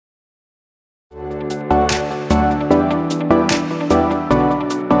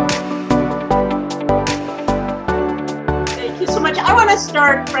to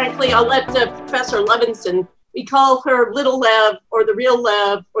start, frankly, I'll let Professor Levinson, we call her Little Lev, or the real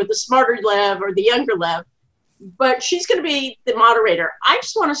Lev, or the smarter Lev, or the younger Lev, but she's going to be the moderator. I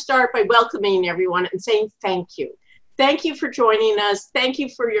just want to start by welcoming everyone and saying thank you. Thank you for joining us. Thank you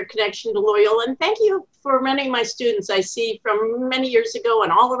for your connection to Loyola, and thank you for many of my students I see from many years ago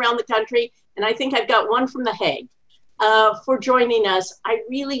and all around the country, and I think I've got one from The Hague, for joining us. I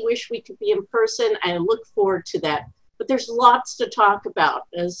really wish we could be in person. I look forward to that. But there's lots to talk about,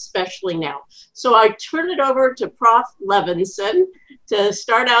 especially now. So I turn it over to Prof. Levinson to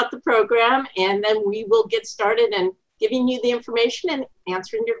start out the program, and then we will get started and giving you the information and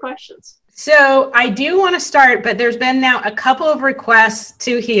answering your questions. So I do want to start, but there's been now a couple of requests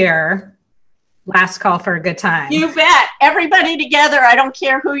to hear Last Call for a Good Time. You bet. Everybody together. I don't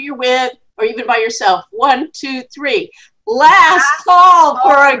care who you're with or even by yourself. 1, 2, 3. Last call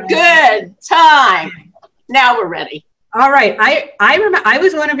for a good time. Now we're ready. All right. I remember I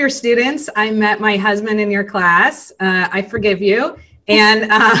was one of your students. I met my husband in your class. I forgive you. And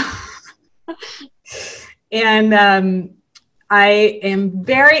I am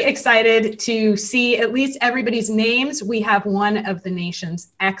very excited to see at least everybody's names. We have one of the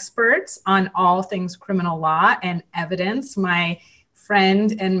nation's experts on all things criminal law and evidence, my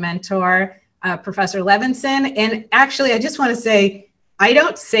friend and mentor, Professor Levinson. And actually, I just want to say, I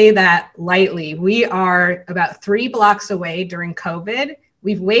don't say that lightly. We are about 3 blocks away during COVID.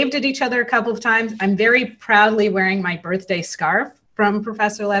 We've waved at each other a couple of times. I'm very proudly wearing my birthday scarf from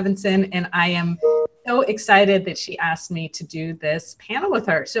Professor Levinson, and I am so excited that she asked me to do this panel with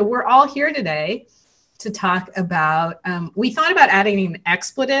her. So we're all here today to talk about, we thought about adding an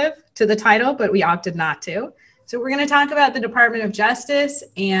expletive to the title, but we opted not to. So we're going to talk about the Department of Justice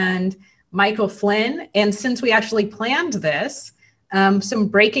and Michael Flynn. And since we actually planned this, some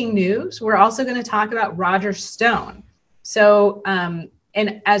breaking news. We're also going to talk about Roger Stone. So,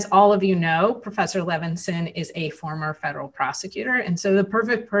 and as all of you know, Professor Levinson is a former federal prosecutor, and so the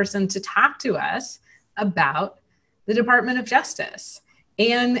perfect person to talk to us about the Department of Justice.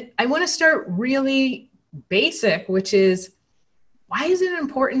 And I want to start really basic, which is, why is it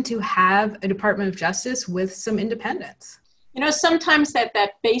important to have a Department of Justice with some independence? You know, sometimes that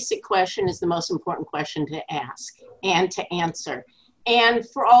basic question is the most important question to ask and to answer. And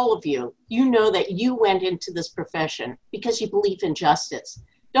for all of you, you know that you went into this profession because you believe in justice.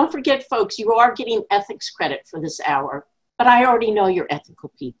 Don't forget, folks, you are getting ethics credit for this hour, but I already know you're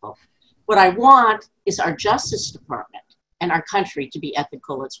ethical people. What I want is our Justice Department and our country to be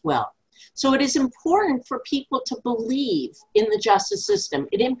ethical as well. So it is important for people to believe in the justice system.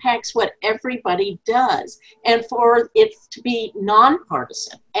 It impacts what everybody does, and for it to be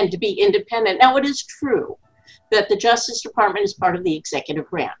nonpartisan and to be independent. Now, it is true that the Justice Department is part of the executive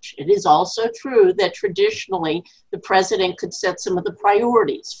branch. It is also true that traditionally the president could set some of the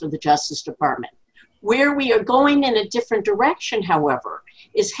priorities for the Justice Department. Where we are going in a different direction, however,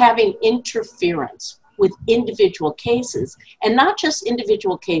 is having interference with individual cases, and not just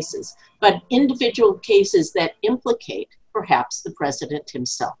individual cases, but individual cases that implicate perhaps the president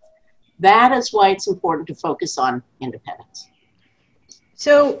himself. That is why it's important to focus on independence.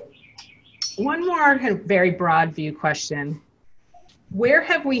 So, one more kind of very broad view question. Where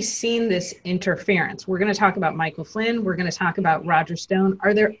have we seen this interference? We're going to talk about Michael Flynn. We're going to talk about Roger Stone.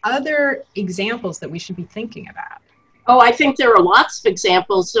 Are there other examples that we should be thinking about? Oh, I think there are lots of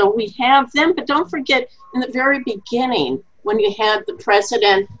examples. So we have them, but don't forget in the very beginning, when you had the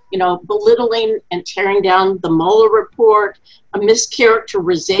president, you know, belittling and tearing down the Mueller report, a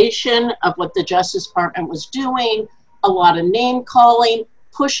mischaracterization of what the Justice Department was doing, a lot of name calling,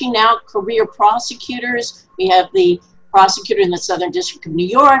 pushing out career prosecutors. We have the prosecutor in the Southern District of New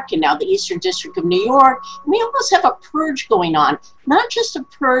York and now the Eastern District of New York. And we almost have a purge going on, not just a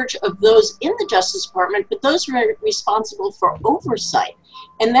purge of those in the Justice Department, but those who are responsible for oversight.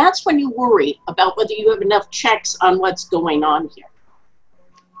 And that's when you worry about whether you have enough checks on what's going on here.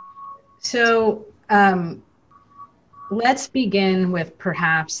 So let's begin with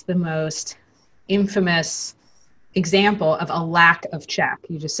perhaps the most infamous example of a lack of check.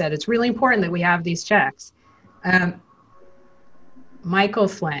 You just said it's really important that we have these checks. Michael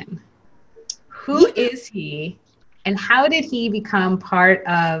Flynn, who is he and how did he become part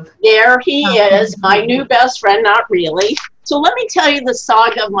of? There he is, my new best friend, not really. So let me tell you the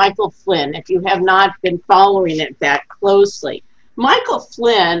saga of Michael Flynn, if you have not been following it that closely. Michael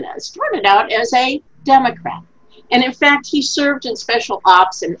Flynn started out as a Democrat. And in fact, he served in special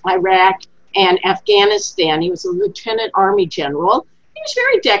ops in Iraq and Afghanistan. He was a lieutenant army general. He was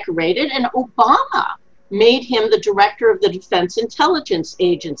very decorated, and Obama made him the director of the Defense Intelligence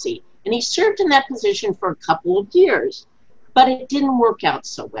Agency. And he served in that position for a couple of years. but it didn't work out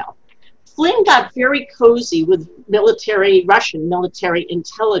so well. Flynn got very cozy with Russian military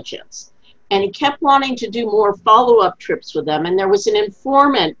intelligence, and he kept wanting to do more follow-up trips with them. And there was an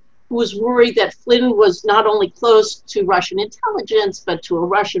informant who was worried that Flynn was not only close to Russian intelligence, but to a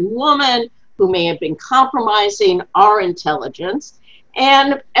Russian woman who may have been compromising our intelligence.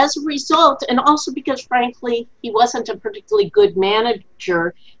 And as a result, and also because, frankly, he wasn't a particularly good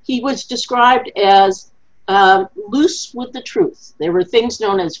manager, he was described as loose with the truth. There were things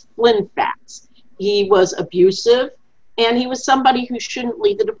known as Flynn facts. He was abusive, and he was somebody who shouldn't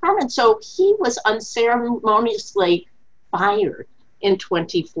lead the department. So he was unceremoniously fired in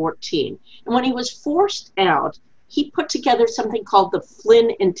 2014. And when he was forced out, he put together something called the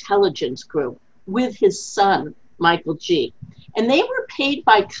Flynn Intelligence Group with his son, Michael G. And they were paid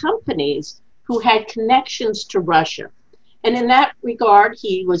by companies who had connections to Russia. And in that regard,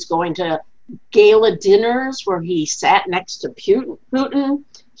 he was going to gala dinners where he sat next to Putin.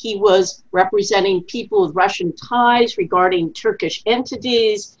 He was representing people with Russian ties regarding Turkish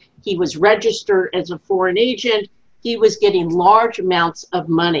entities. He was registered as a foreign agent. He was getting large amounts of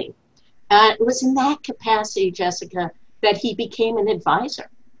money. It was in that capacity, Jessica, that he became an advisor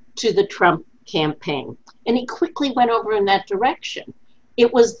to the Trump campaign. And he quickly went over in that direction.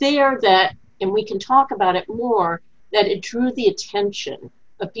 It was there that, and we can talk about it more, that it drew the attention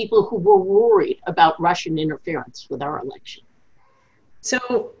of people who were worried about Russian interference with our election.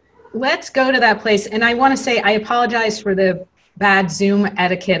 So let's go to that place. And I want to say, I apologize for the bad Zoom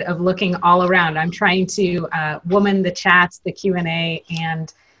etiquette of looking all around. I'm trying to woman the chats, the Q&A,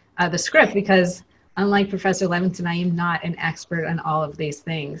 and the script, because unlike Professor Levinson, I am not an expert on all of these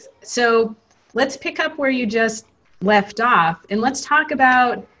things. So let's pick up where you just left off, and let's talk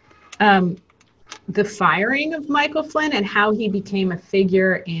about the firing of Michael Flynn and how he became a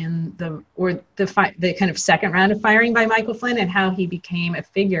figure in the kind of second round of firing by Michael Flynn, and how he became a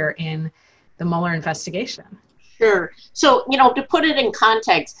figure in the Mueller investigation. Sure. So, to put it in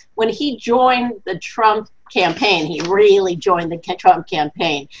context, when he joined the Trump campaign, he really joined the Trump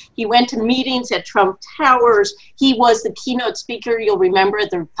campaign. He went to meetings at Trump Towers. He was the keynote speaker, you'll remember, at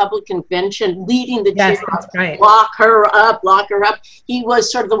the Republican convention, leading the yes, cheer, that's right. Lock her up, lock her up. He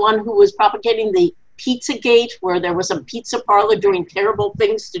was sort of the one who was propagating the Pizzagate, where there was a pizza parlor doing terrible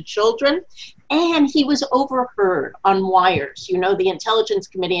things to children. And he was overheard on wires. The Intelligence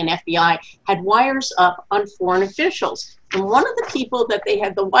Committee and FBI had wires up on foreign officials. And one of the people that they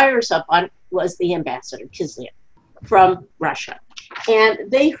had the wires up on was the ambassador, Kislyak, from Russia.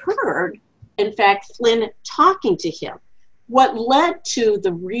 And they heard, in fact, Flynn talking to him. What led to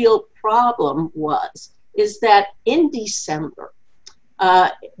the real problem is that in December,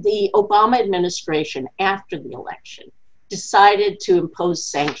 the Obama administration, after the election, decided to impose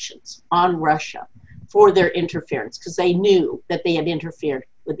sanctions on Russia for their interference, because they knew that they had interfered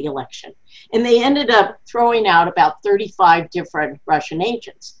with the election. And they ended up throwing out about 35 different Russian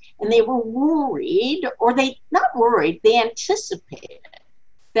agents. And they were worried, or they anticipated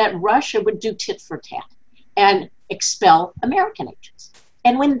that Russia would do tit for tat and expel American agents.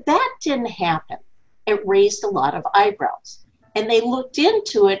 And when that didn't happen, it raised a lot of eyebrows. And they looked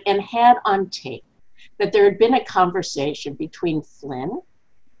into it and had on tape that there had been a conversation between Flynn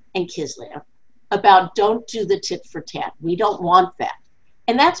and Kislyak about don't do the tit for tat. We don't want that.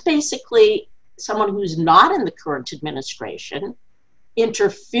 And that's basically someone who's not in the current administration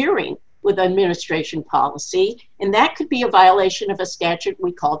interfering with administration policy. And that could be a violation of a statute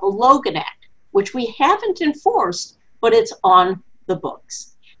we call the Logan Act, which we haven't enforced, but it's on the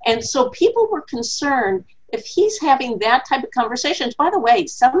books. And so people were concerned if he's having that type of conversations. By the way,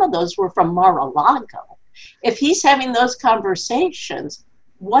 some of those were from Mar-a-Lago. If he's having those conversations,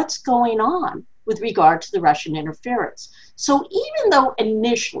 what's going on with regard to the Russian interference? So even though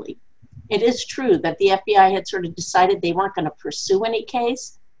initially it is true that the FBI had sort of decided they weren't going to pursue any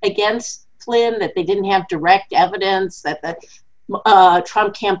case against Flynn, that they didn't have direct evidence, that the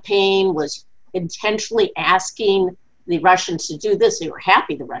Trump campaign was intentionally asking the Russians to do this, they were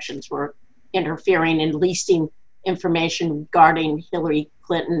happy the Russians were interfering and leasing information regarding Hillary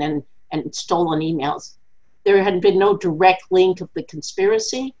Clinton and stolen emails. There had been no direct link of the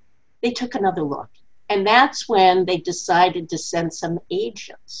conspiracy. They took another look. And that's when they decided to send some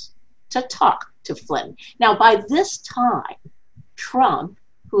agents to talk to Flynn. Now, by this time, Trump,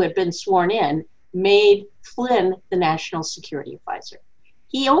 who had been sworn in, made Flynn the national security advisor.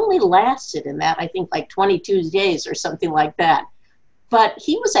 He only lasted in that, I think, like 22 days or something like that. But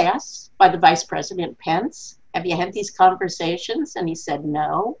he was asked by the Vice President Pence, have you had these conversations? And he said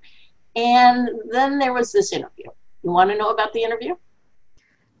no. And then there was this interview. You want to know about the interview?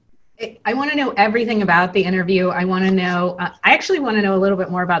 I want to know everything about the interview. I want to know, I actually want to know a little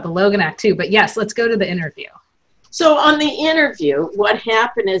bit more about the Logan Act too, but yes, let's go to the interview. So on the interview, what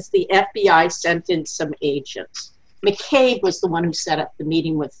happened is the FBI sent in some agents. McCabe was the one who set up the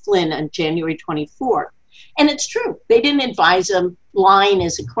meeting with Flynn on January 24th. And it's true, they didn't advise him lying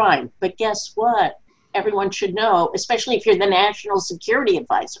is a crime. But guess what? Everyone should know, especially if you're the national security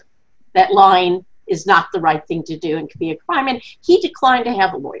advisor, that lying is not the right thing to do and can be a crime. And he declined to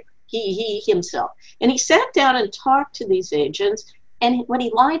have a lawyer, he himself. And he sat down and talked to these agents. And what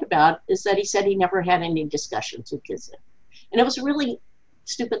he lied about is that he said he never had any discussions with Gizit. And it was a really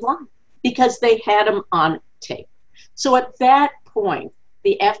stupid lie because they had him on tape. So at that point,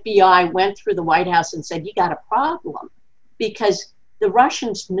 the FBI went through the White House and said, you got a problem because the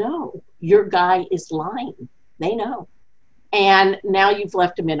Russians know your guy is lying. They know. And now you've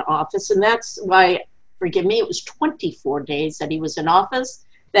left him in office. And that's why, forgive me, it was 24 days that he was in office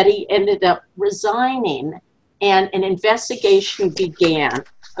that he ended up resigning. And an investigation began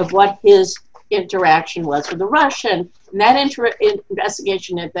of what his interaction was with the Russian. And that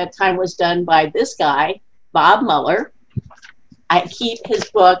investigation at that time was done by this guy, Bob Mueller. I keep his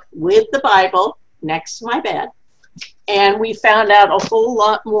book with the Bible next to my bed. And we found out a whole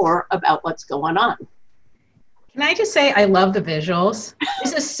lot more about what's going on. Can I just say I love the visuals?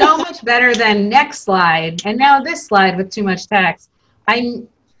 This is so much better than next slide. And now this slide with too much text.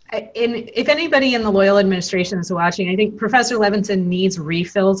 If anybody in the Loyal administration is watching, I think Professor Levinson needs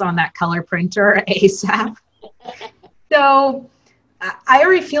refills on that color printer ASAP. So I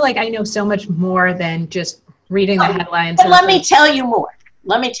already feel like I know so much more than just reading the headlines. But let me tell you more.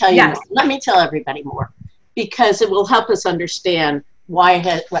 Let me tell you Yes. more. Let me tell everybody more, because it will help us understand why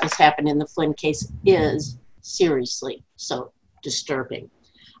what has happened in the Flynn case is seriously so disturbing.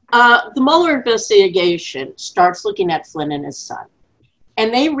 The Mueller investigation starts looking at Flynn and his son.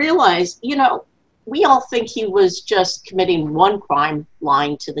 And they realize, you know, we all think he was just committing one crime,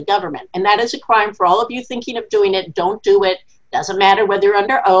 lying to the government. And that is a crime for all of you thinking of doing it. Don't do it. Doesn't matter whether you're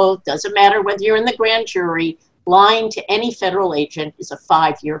under oath. Doesn't matter whether you're in the grand jury. Lying to any federal agent is a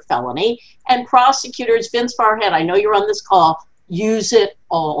 5-year felony. And prosecutors, Vince Farhead, I know you're on this call, use it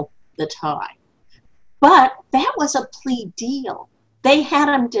all the time. But that was a plea deal. They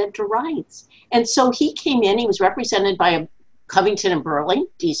had him dead to rights. And so he came in, he was represented by a Covington and Burling,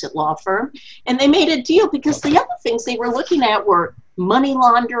 decent law firm, and they made a deal because the other things they were looking at were money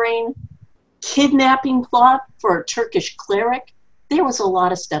laundering, kidnapping plot for a Turkish cleric. There was a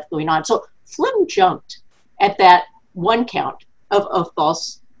lot of stuff going on. So Flynn jumped at that one count of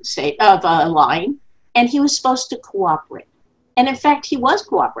lying, and he was supposed to cooperate. And in fact, he was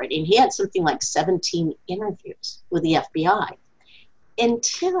cooperating. He had something like 17 interviews with the FBI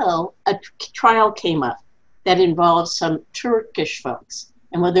until a trial came up that involved some Turkish folks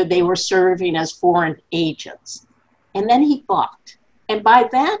and whether they were serving as foreign agents. And then he balked. And by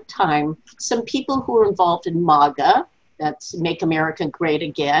that time, some people who were involved in MAGA, that's Make America Great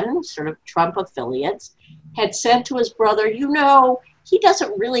Again, sort of Trump affiliates, had said to his brother, you know, he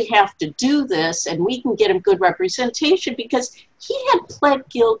doesn't really have to do this and we can get him good representation because he had pled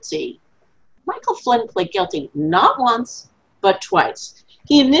guilty. Michael Flynn pled guilty not once, but twice.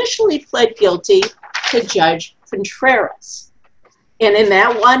 He initially pled guilty to Judge Contreras. And in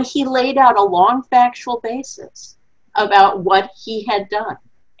that one, he laid out a long factual basis about what he had done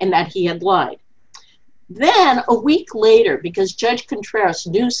and that he had lied. Then a week later, because Judge Contreras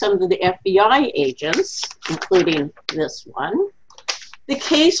knew some of the FBI agents, including this one, the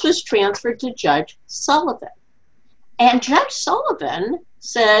case was transferred to Judge Sullivan. And Judge Sullivan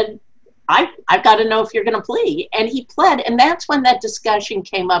said, I've got to know if you're going to plead. And he pled. And that's when that discussion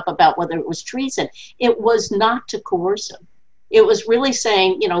came up about whether it was treason. It was not to coerce him. It was really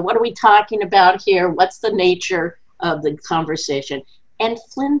saying, you know, what are we talking about here? What's the nature of the conversation? And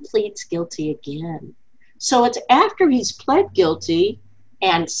Flynn pleads guilty again. So it's after he's pled guilty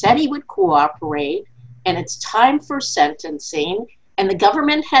and said he would cooperate, and it's time for sentencing. And the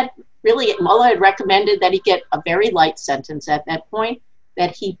government had really, Mueller had recommended that he get a very light sentence at that point,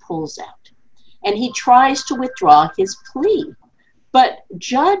 that he pulls out. And he tries to withdraw his plea. But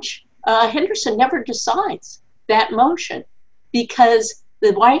Judge Henderson never decides that motion because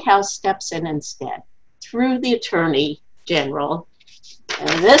the White House steps in instead through the Attorney General,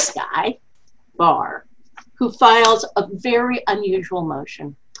 this guy, Barr, who files a very unusual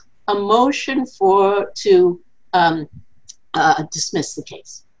motion, a motion to dismiss the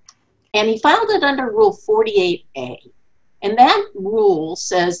case. And he filed it under Rule 48A. And that rule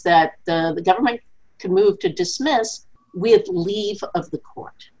says that the government can move to dismiss with leave of the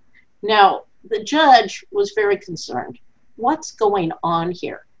court. Now, the judge was very concerned. What's going on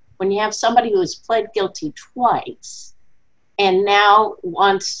here? when you have somebody who has pled guilty twice and now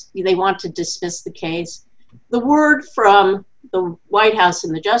they want to dismiss the case. The word from the White House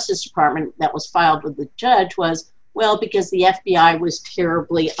and the Justice Department that was filed with the judge was, well, because the FBI was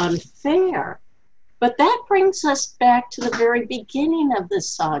terribly unfair. But that brings us back to the very beginning of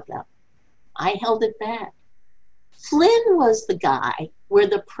this saga. I held it back. Flynn was the guy where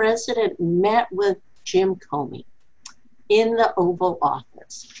the president met with Jim Comey in the Oval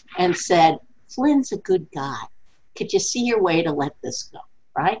Office and said, Flynn's a good guy. Could you see your way to let this go,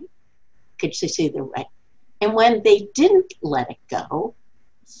 right? Could you see the way? And when they didn't let it go,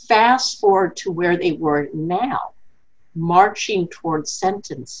 fast forward to where they were now, marching towards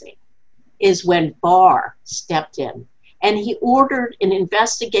sentencing, is when Barr stepped in and he ordered an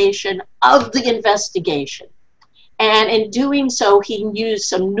investigation of the investigation. And in doing so, he used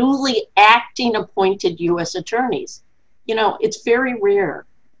some newly acting appointed U.S. attorneys. You know, it's very rare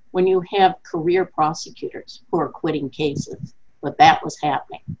when you have career prosecutors who are quitting cases, but that was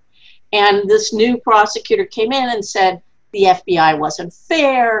happening. And this new prosecutor came in and said the FBI wasn't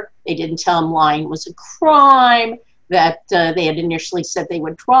fair, they didn't tell him lying was a crime, that they had initially said they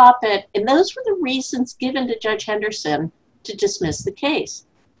would drop it. And those were the reasons given to Judge Henderson to dismiss the case.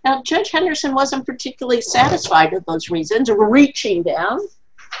 Now, Judge Henderson wasn't particularly satisfied with those reasons, reaching down.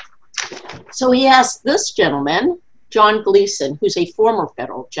 So he asked this gentleman, John Gleason, who's a former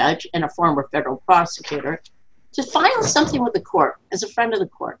federal judge and a former federal prosecutor, to file something with the court as a friend of the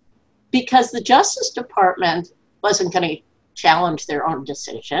court, because the Justice Department wasn't going to challenge their own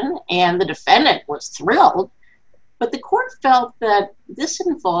decision, and the defendant was thrilled. But the court felt that this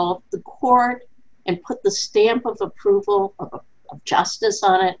involved the court and put the stamp of approval of justice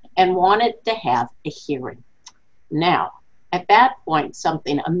on it and wanted to have a hearing. Now, at that point,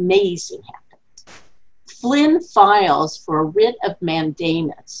 something amazing happens. Flynn files for a writ of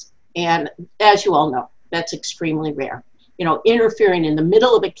mandamus. And as you all know, that's extremely rare. You know, interfering in the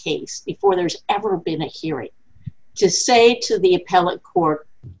middle of a case before there's ever been a hearing, to say to the appellate court,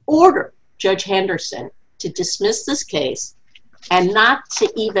 order Judge Henderson to dismiss this case and not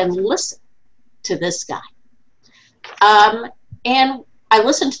to even listen to this guy. And I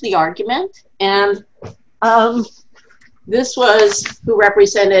listened to the argument, and this was who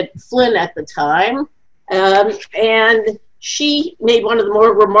represented Flynn at the time, and she made one of the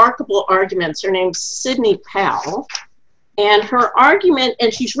more remarkable arguments. Her name's Sidney Powell, and her argument,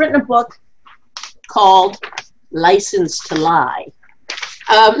 and she's written a book called License to Lie.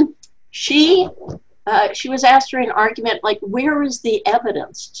 She was asked during an argument, like, where is the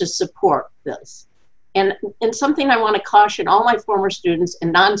evidence to support this? And something I want to caution all my former students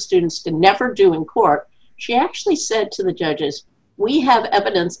and non-students to never do in court, she actually said to the judges, we have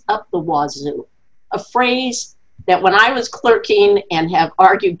evidence up the wazoo, a phrase that when I was clerking and have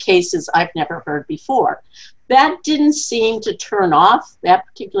argued cases I've never heard before. That didn't seem to turn off that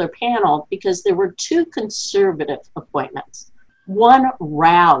particular panel because there were two conservative appointments. One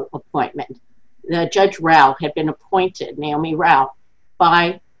Rao appointment. Judge Rao had been appointed, Naomi Rao,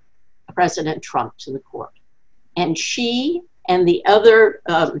 by President Trump to the court. And she and the other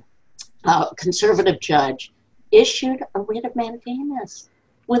conservative judge issued a writ of mandamus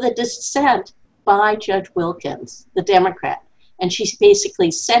with a dissent by Judge Wilkins, the Democrat. And she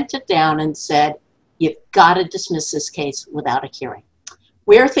basically sent it down and said, you've got to dismiss this case without a hearing.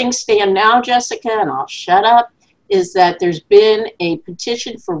 Where things stand now, Jessica, and I'll shut up, is that there's been a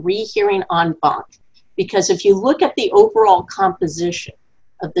petition for rehearing en banc. Because if you look at the overall composition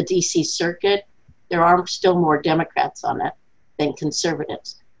of the DC circuit, there are still more Democrats on it than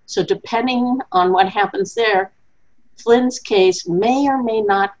conservatives. So depending on what happens there, Flynn's case may or may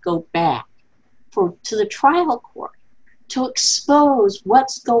not go back to the trial court to expose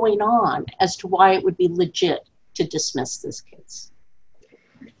what's going on as to why it would be legit to dismiss this case.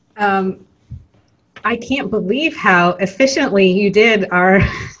 I can't believe how efficiently you did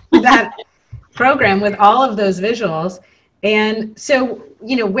that program with all of those visuals. And so,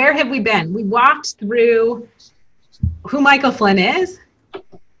 you know, where have we been? We walked through who Michael Flynn is,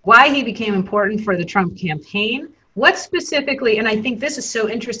 why he became important for the Trump campaign, what specifically, and I think this is so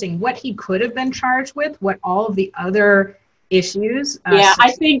interesting, what he could have been charged with, what all of the other issues. Yeah,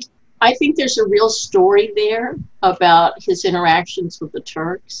 I think there's a real story there about his interactions with the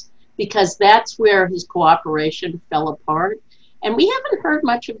Turks, because that's where his cooperation fell apart. And we haven't heard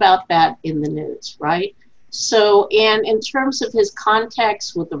much about that in the news, right? So, and in terms of his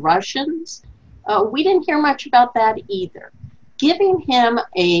contacts with the Russians, we didn't hear much about that either. Giving him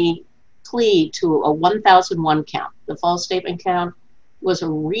a plea to a 1001 count, the false statement count, was a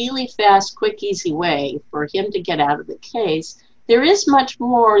really fast, quick, easy way for him to get out of the case. there is much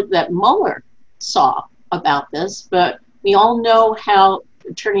more that Mueller saw about this, but we all know how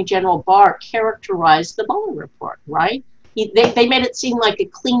Attorney General Barr characterized the Mueller report, right? They made it seem like a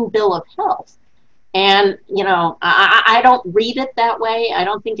clean bill of health. And, you know, I don't read it that way. I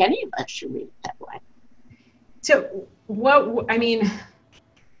don't think any of us should read it that way. So I mean,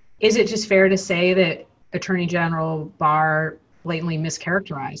 is it just fair to say that Attorney General Barr blatantly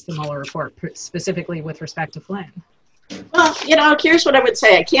mischaracterized the Mueller report, specifically with respect to Flynn? Well, you know, here's what I would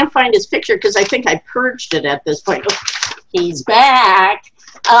say. I can't find his picture because I think I purged it at this point. Oh, he's back.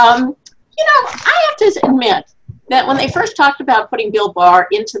 You know, I have to admit that when they first talked about putting Bill Barr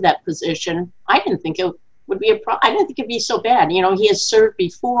into that position, I didn't think it would be a problem. I didn't think it'd be so bad. You know, he has served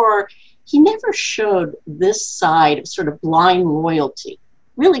before. He never showed this side of sort of blind loyalty,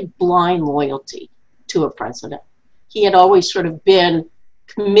 really blind loyalty to a president. He had always sort of been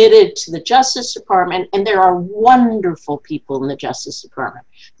committed to the Justice Department, and there are wonderful people in the Justice Department.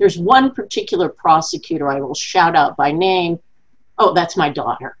 There's one particular prosecutor I will shout out by name. Oh, that's my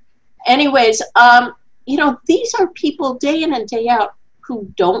daughter. Anyways, you know, these are people day in and day out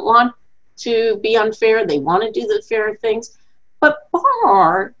who don't want to be unfair. They want to do the fair things. But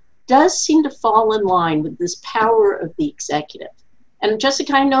Barr does seem to fall in line with this power of the executive. And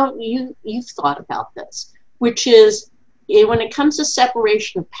Jessica, I know you've thought about this, which is when it comes to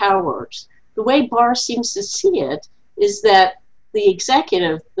separation of powers, the way Barr seems to see it is that the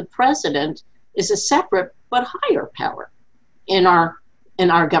executive, the president, is a separate but higher power in our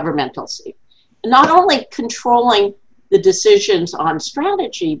governmental seat. Not only controlling the decisions on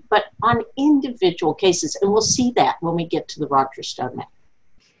strategy, but on individual cases. And we'll see that when we get to the Roger Stone matter.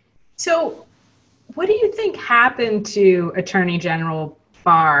 So what do you think happened to Attorney General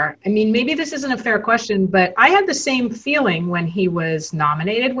Barr? I mean, maybe this isn't a fair question, but I had the same feeling when he was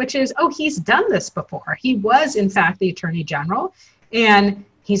nominated, which is, oh, he's done this before. He was, in fact, the Attorney General, and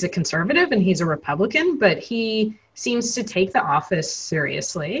he's a conservative and he's a Republican, but he seems to take the office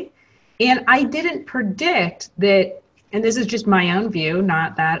seriously. And I didn't predict that, and this is just my own view,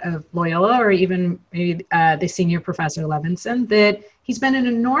 not that of Loyola or even maybe the senior professor Levinson, that he's been an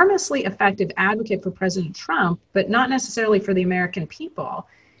enormously effective advocate for President Trump, but not necessarily for the American people.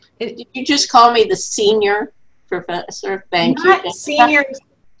 Did you just call me the senior professor? Thank you. Not senior.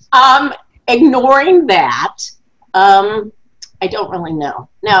 Ignoring that, I don't really know.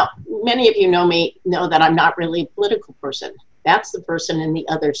 Now, many of you know that I'm not really a political person. That's the person in the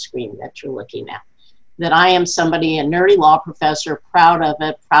other screen that you're looking at. That I am somebody, a nerdy law professor, proud of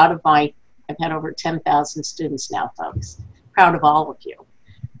it, proud of I've had over 10,000 students now, folks. Proud of all of you.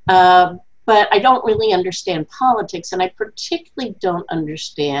 But I don't really understand politics, and I particularly don't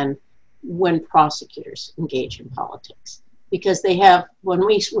understand when prosecutors engage in politics. Because they have, when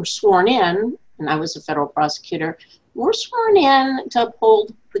we were sworn in, and I was a federal prosecutor, we're sworn in to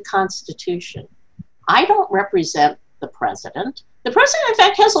uphold the Constitution. I don't represent the president. The president, in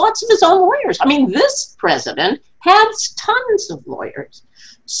fact, has lots of his own lawyers. I mean, this president has tons of lawyers.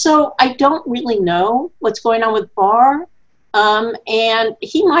 So I don't really know what's going on with Barr. And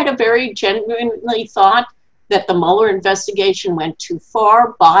he might have very genuinely thought that the Mueller investigation went too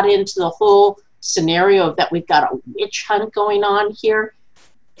far, bought into the whole scenario that we've got a witch hunt going on here.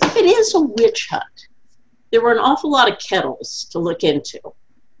 If it is a witch hunt, there were an awful lot of kettles to look into.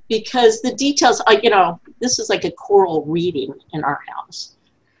 Because the details, you know, this is like a choral reading in our house.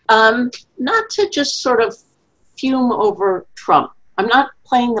 Not to just sort of fume over Trump. I'm not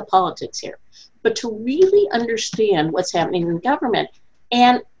playing the politics here, but to really understand what's happening in the government.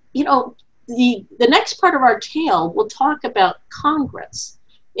 And, you know, the next part of our tale will talk about Congress.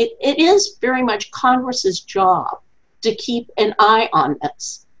 It is very much Congress's job to keep an eye on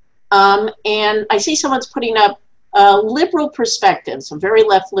this. And I see someone's putting up liberal perspectives, a very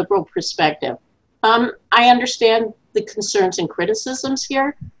left liberal perspective. I understand the concerns and criticisms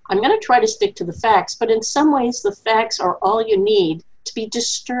here. I'm going to try to stick to the facts, but in some ways the facts are all you need to be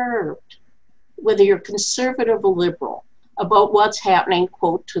disturbed, whether you're conservative or liberal, about what's happening,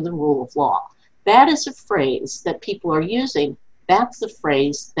 quote, to the rule of law. That is a phrase that people are using. That's the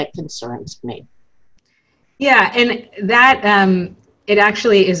phrase that concerns me. Yeah, and that it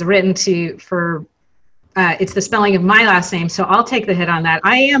actually is written for it's the spelling of my last name, so I'll take the hit on that.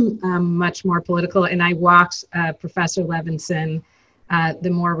 I am much more political, and I walked Professor Levinson, the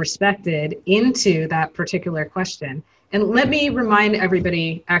more respected, into that particular question. And let me remind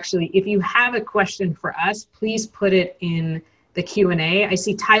everybody, actually, if you have a question for us, please put it in the Q&A. I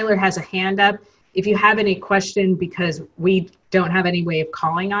see Tyler has a hand up. If you have any question, because we don't have any way of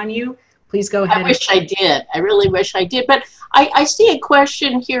calling on you, please go ahead. I wish I did. I really wish I did. But I see a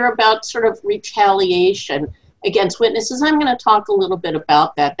question here about sort of retaliation. against witnesses. I'm going to talk a little bit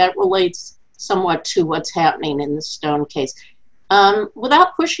about that. That relates somewhat to what's happening in the Stone case.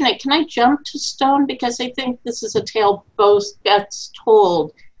 Without pushing it, can I jump to Stone? Because I think this is a tale both gets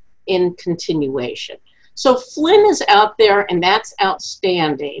told in continuation. So Flynn is out there, and that's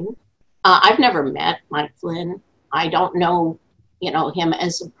outstanding. I've never met Mike Flynn. I don't know, him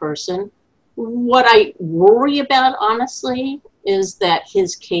as a person. What I worry about, honestly, is that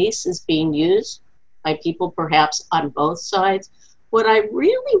his case is being used by people perhaps on both sides. What I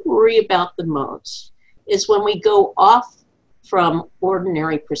really worry about the most is when we go off from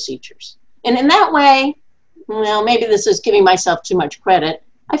ordinary procedures. And in that way, well, maybe this is giving myself too much credit,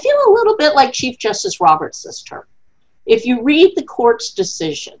 I feel a little bit like Chief Justice Roberts this term. If you read the court's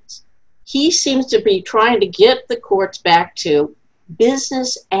decisions, he seems to be trying to get the courts back to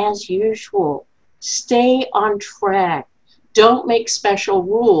business as usual. Stay on track. Don't make special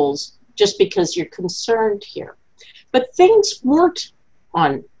rules just because you're concerned here. But things weren't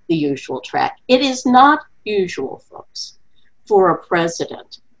on the usual track. It is not usual, folks, for a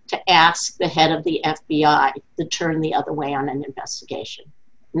president to ask the head of the FBI to turn the other way on an investigation.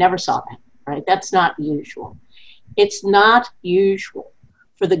 Never saw that, right? That's not usual. It's not usual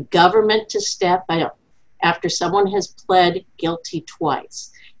for the government to step up after someone has pled guilty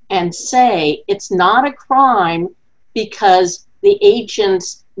twice and say it's not a crime because the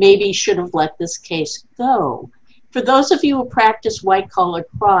agents maybe should have let this case go. For those of you who practice white-collar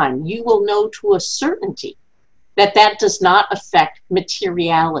crime, you will know to a certainty that that does not affect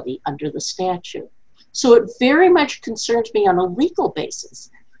materiality under the statute. So it very much concerns me on a legal basis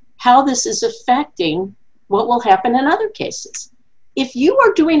how this is affecting what will happen in other cases. If you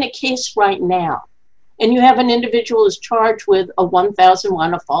are doing a case right now and you have an individual who's charged with a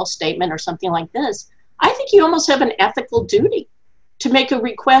 1001, a false statement or something like this, I think you almost have an ethical duty to make a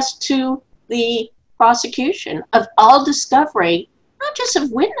request to the prosecution of all discovery, not just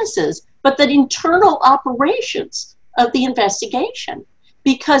of witnesses, but the internal operations of the investigation.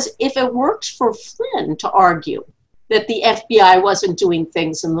 Because if it works for Flynn to argue that the FBI wasn't doing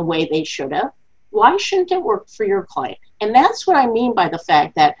things in the way they should have, why shouldn't it work for your client? And that's what I mean by the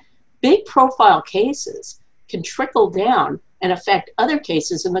fact that big profile cases can trickle down and affect other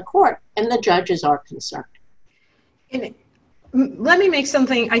cases in the court, and the judges are concerned. And let me make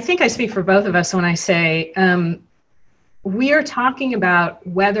something, I think I speak for both of us when I say, we are talking about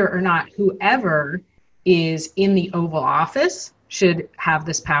whether or not whoever is in the Oval Office should have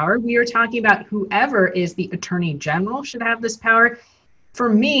this power. We are talking about whoever is the Attorney General should have this power. For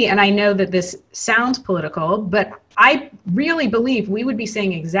me, and I know that this sounds political, but I really believe we would be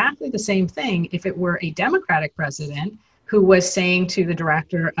saying exactly the same thing if it were a Democratic president who was saying to the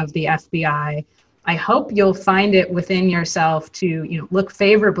director of the FBI, I hope you'll find it within yourself to look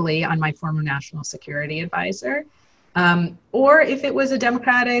favorably on my former national security advisor. Or if it was a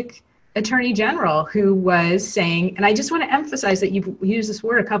Democratic Attorney General who was saying, and I just want to emphasize that you've used this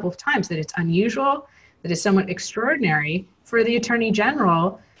word a couple of times, that it's unusual, that it's somewhat extraordinary for the Attorney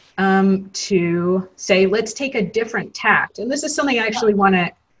General to say, let's take a different tact. And this is something I actually want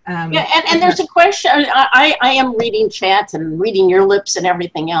to yeah, and there's a question. I am reading chats and reading your lips and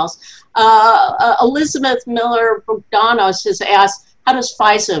everything else. Elizabeth Miller Bogdanos has asked, how does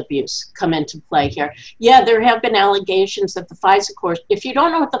FISA abuse come into play here? Yeah, there have been allegations that the FISA court, if you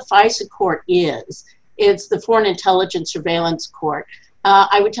don't know what the FISA court is, it's the Foreign Intelligence Surveillance Court.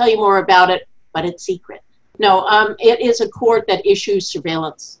 I would tell you more about it, but it's secret. No, it is a court that issues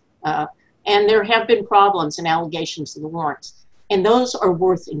surveillance. And there have been problems and allegations in the warrants. And those are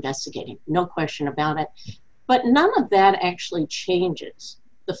worth investigating, no question about it. But none of that actually changes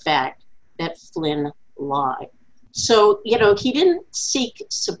the fact that Flynn lied. So, he didn't seek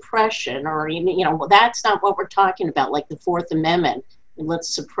suppression or, well, that's not what we're talking about, like the Fourth Amendment, and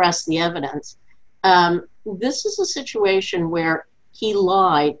let's suppress the evidence. This is a situation where he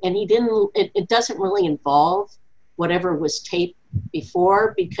lied, and he didn't, it doesn't really involve whatever was taped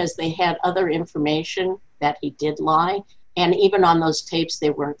before, because they had other information that he did lie. And even on those tapes,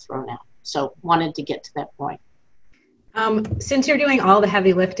 they weren't thrown out. So wanted to get to that point. Since you're doing all the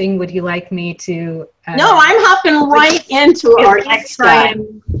heavy lifting, would you like me to? No, I'm hopping right into our next guy.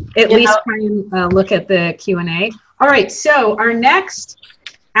 At least try and look at the Q&A. All right, so our next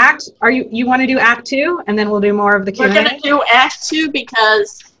act, you want to do Act 2, and then we'll do more of the Q&A? We're going to do Act 2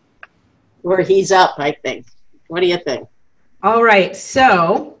 because he's up, I think. What do you think? All right,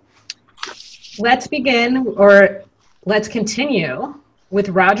 so let's begin, or let's continue with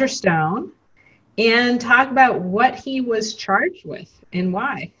Roger Stone and talk about what he was charged with and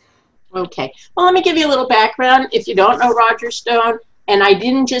why. Okay. Well, let me give you a little background. If you don't know Roger Stone, And I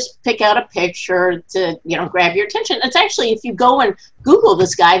didn't just pick out a picture to, you know, grab your attention. It's actually, if you go and Google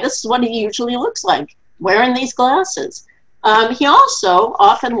this guy, this is what he usually looks like, wearing these glasses. He also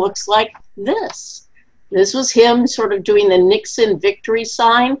often looks like this. This was him sort of doing the Nixon victory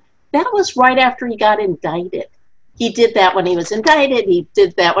sign. That was right after he got indicted. He did that when he was indicted. He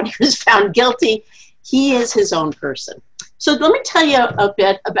did that when he was found guilty. He is his own person. So let me tell you a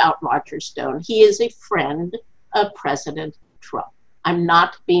bit about Roger Stone. He is a friend of President Trump. I'm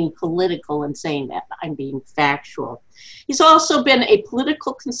not being political in saying that. I'm being factual. He's also been a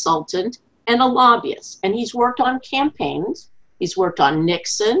political consultant and a lobbyist, and he's worked on campaigns. He's worked on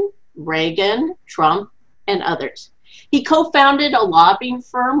Nixon, Reagan, Trump, and others. He co-founded a lobbying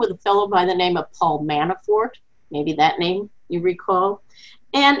firm with a fellow by the name of Paul Manafort, maybe that name you recall.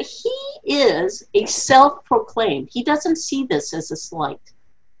 And he is a self-proclaimed, he doesn't see this as a slight.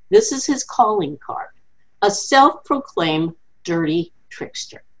 This is his calling card, a self-proclaimed dirty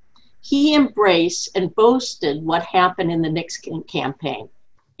trickster. He embraced and boasted what happened in the Nixon campaign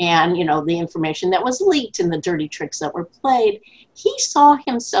and, you know, the information that was leaked and the dirty tricks that were played. He saw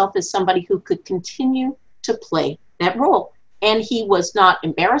himself as somebody who could continue to play that role. And he was not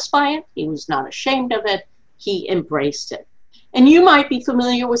embarrassed by it. He was not ashamed of it. He embraced it. And you might be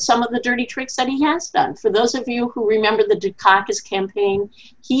familiar with some of the dirty tricks that he has done. For those of you who remember the Dukakis campaign,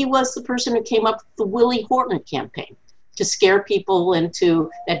 he was the person who came up with the Willie Horton campaign to scare people into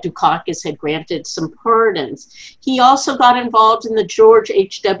that Dukakis had granted some pardons. He also got involved in the George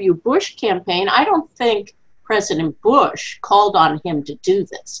H.W. Bush campaign. I don't think President Bush called on him to do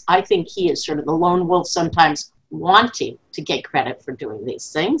this. I think he is sort of the lone wolf, sometimes wanting to get credit for doing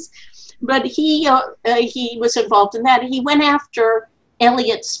these things. But he was involved in that. He went after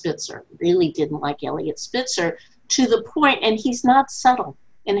Eliot Spitzer, really didn't like Eliot Spitzer, to the point, and he's not subtle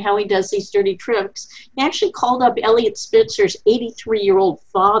in how he does these dirty tricks. He actually called up Eliot Spitzer's 83-year-old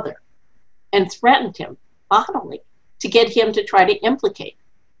father and threatened him bodily to get him to try to implicate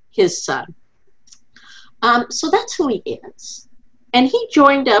his son. So that's who he is. And he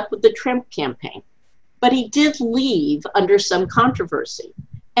joined up with the Trump campaign, but he did leave under some controversy.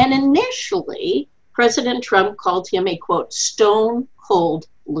 And initially, President Trump called him a, quote, stone cold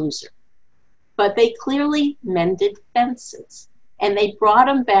loser. But they clearly mended fences, and they brought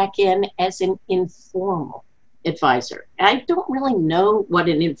him back in as an informal advisor. I don't really know what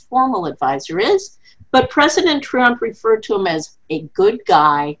an informal advisor is, but President Trump referred to him as a good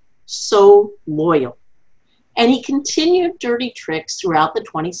guy, so loyal. And he continued dirty tricks throughout the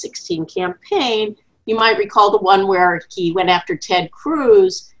 2016 campaign. You might recall the one where he went after Ted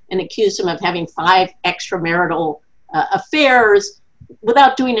Cruz and accused him of having 5 extramarital affairs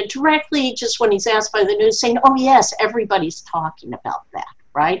without doing it directly, just when he's asked by the news, saying, oh yes, everybody's talking about that,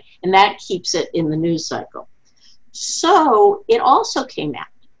 right? And that keeps it in the news cycle. So it also came out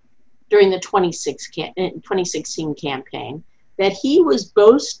during the 2016 campaign that he was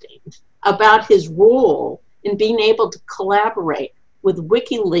boasting about his role in being able to collaborate with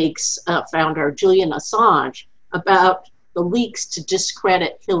WikiLeaks founder Julian Assange about the leaks to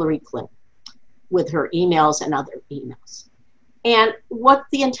discredit Hillary Clinton with her emails and other emails. And what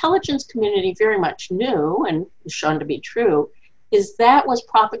the intelligence community very much knew, and was shown to be true, is that was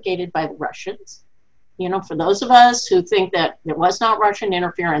propagated by the Russians. You know, for those of us who think that there was not Russian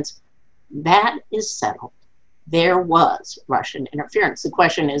interference, that is settled. There was Russian interference. The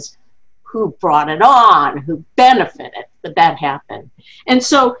question is, who brought it on, who benefited, but that happened. And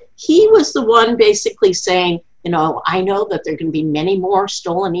so he was the one basically saying, you know, I know that there are going to be many more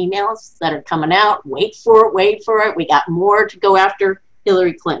stolen emails that are coming out. Wait for it, wait for it. We got more to go after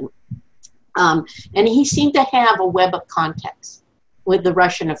Hillary Clinton. And he seemed to have a web of contacts with the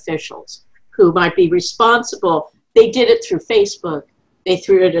Russian officials who might be responsible. They did it through Facebook. They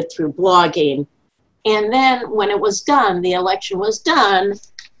threw it through blogging. And then when it was done, the election was done,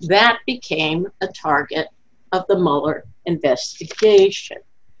 that became a target of the Mueller investigation.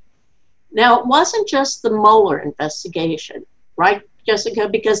 Now, it wasn't just the Mueller investigation, right, Jessica?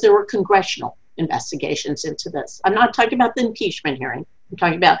 Because there were congressional investigations into this. I'm not talking about the impeachment hearing. I'm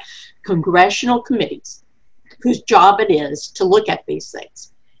talking about congressional committees whose job it is to look at these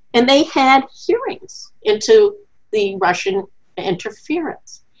things. And they had hearings into the Russian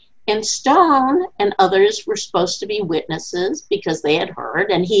interference. And Stone and others were supposed to be witnesses because they had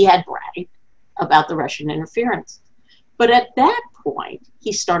heard, and he had bragged about the Russian interference. But at that point,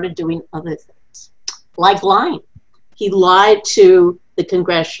 he started doing other things, like lying. He lied to the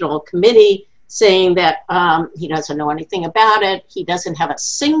congressional committee, saying that he doesn't know anything about it. He doesn't have a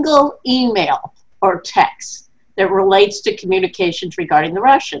single email or text that relates to communications regarding the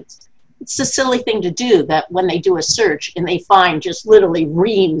Russians. it's a silly thing to do, that when they do a search and they find just literally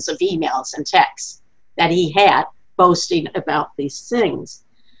reams of emails and texts that he had boasting about these things.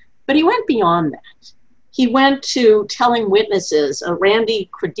 But he went beyond that. He went to telling witnesses, Randy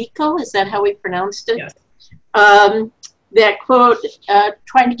Credico, is that how he pronounced it? Yes. That, quote,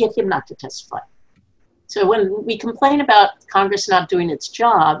 trying to get him not to testify. So when we complain about Congress not doing its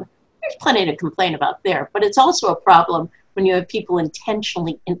job, there's plenty to complain about there, but it's also a problem when you have people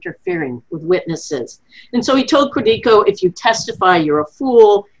intentionally interfering with witnesses. And so he told Credico, if you testify, you're a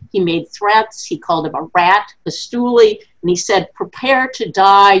fool. He made threats. He called him a rat, a stoolie, and he said, prepare to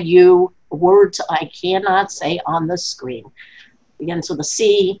die, you, words I cannot say on the screen. Begins with a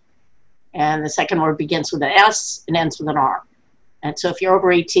C, and the second word begins with an S and ends with an R. And so if you're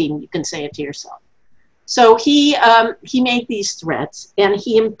over 18, you can say it to yourself. So he made these threats, and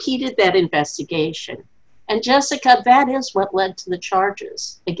he impeded that investigation. And Jessica, that is what led to the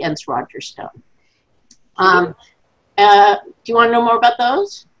charges against Roger Stone. Do you want to know more about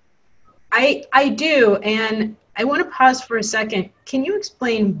those? I do, and I want to pause for a second. Can you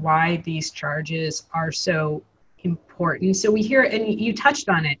explain why these charges are so important? So we hear, and you touched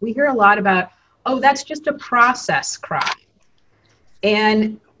on it, we hear a lot about, oh, that's just a process crime.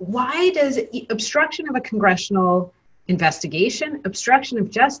 And why does obstruction of a congressional investigation, obstruction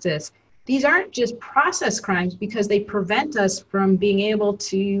of justice, these aren't just process crimes because they prevent us from being able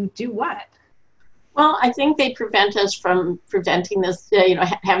to do what? Well, I think they prevent us from preventing this,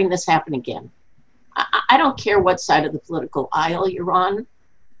 having this happen again. I don't care what side of the political aisle you're on.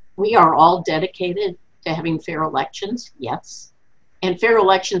 We are all dedicated to having fair elections, yes. And fair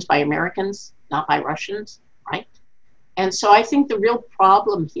elections by Americans, not by Russians, right? And so I think the real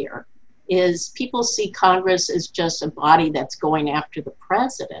problem here is people see Congress as just a body that's going after the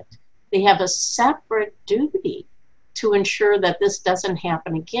president. They have a separate duty to ensure that this doesn't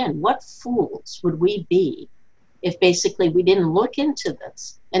happen again. What fools would we be if basically we didn't look into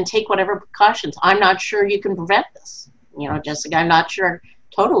this and take whatever precautions? I'm not sure you can prevent this. Jessica, I'm not sure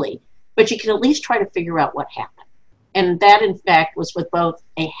totally, but you can at least try to figure out what happened. And that, in fact, was what both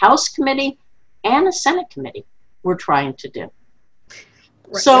a House committee and a Senate committee were trying to do.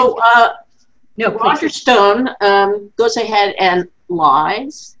 Right. So Roger Stone goes ahead and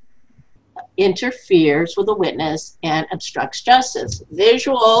lies, interferes with a witness, and obstructs justice.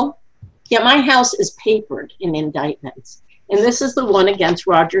 Visual. Yeah, my house is papered in indictments. And this is the one against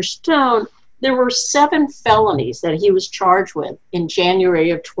Roger Stone. There were 7 felonies that he was charged with in January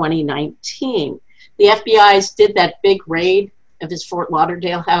of 2019. The FBI did that big raid of his Fort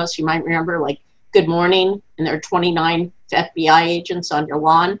Lauderdale house. You might remember, like, good morning, and there are 29 FBI agents on your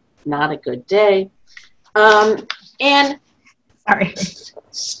lawn. Not a good day. And sorry,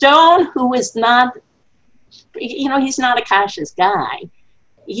 Stone, who is not, he's not a cautious guy.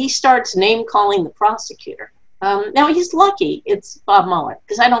 He starts name-calling the prosecutor. Now, he's lucky it's Bob Mueller,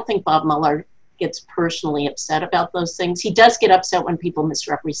 because I don't think Bob Mueller gets personally upset about those things. He does get upset when people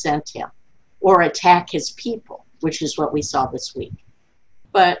misrepresent him or attack his people, which is what we saw this week.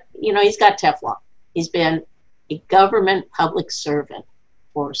 But, he's got Teflon. He's been a government public servant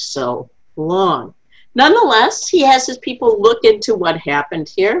for so long. Nonetheless, he has his people look into what happened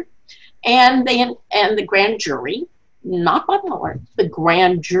here. And the grand jury, not Bob Mueller, the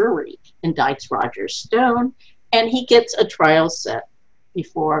grand jury indicts Roger Stone, and he gets a trial set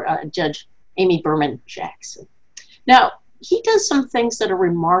before Judge Amy Berman Jackson. Now, he does some things that are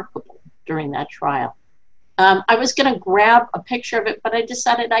remarkable during that trial. I was going to grab a picture of it, but I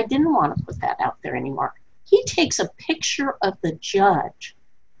decided I didn't want to put that out there anymore. He takes a picture of the judge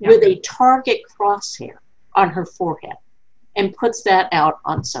with a target crosshair on her forehead and puts that out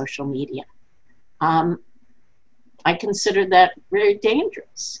on social media. I consider that very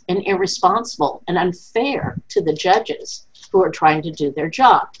dangerous and irresponsible and unfair to the judges who are trying to do their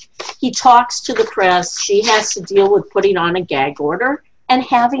job. He talks to the press. She has to deal with putting on a gag order and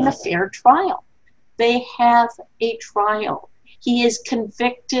having a fair trial. They have a trial. He is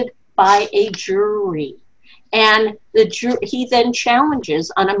convicted by a jury. And he then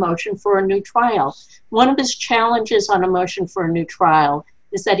challenges on a motion for a new trial. One of his challenges on a motion for a new trial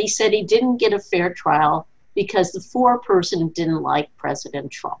is that he said he didn't get a fair trial because the foreperson didn't like President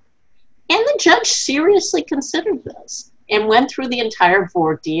Trump. And the judge seriously considered this and went through the entire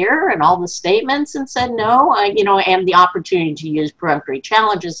voir dire and all the statements and said no, and the opportunity to use peremptory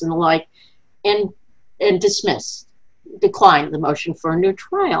challenges and the like, and declined the motion for a new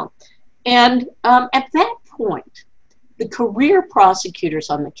trial. And at that point, the career prosecutors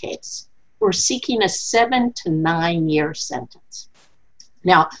on the case were seeking a 7 to 9 year sentence.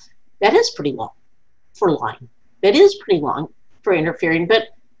 Now, that is pretty long for lying. That is pretty long for interfering, but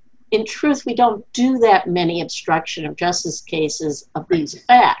in truth, we don't do that many obstruction of justice cases of these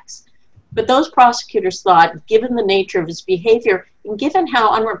facts. But those prosecutors thought, given the nature of his behavior and given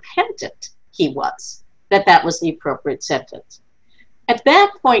how unrepentant he was, that that was the appropriate sentence. At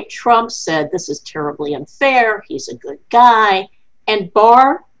that point, Trump said, this is terribly unfair, he's a good guy, and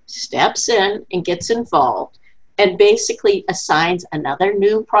Barr steps in and gets involved and basically assigns another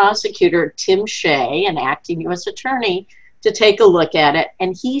new prosecutor, Tim Shea, an acting U.S. attorney, to take a look at it,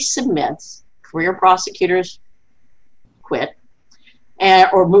 and he submits, career prosecutors quit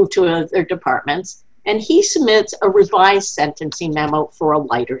or move to other departments, and he submits a revised sentencing memo for a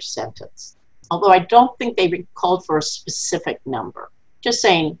lighter sentence. Although I don't think they called for a specific number, just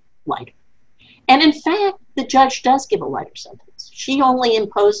saying lighter. And in fact, the judge does give a lighter sentence. She only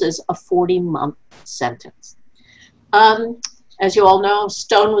imposes a 40-month sentence. As you all know,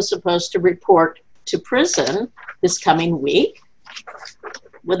 Stone was supposed to report to prison this coming week,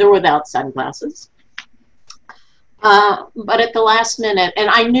 with or without sunglasses. But at the last minute, and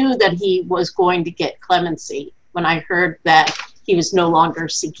I knew that he was going to get clemency when I heard that he was no longer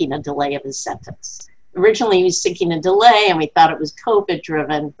seeking a delay of his sentence. Originally, he was seeking a delay, and we thought it was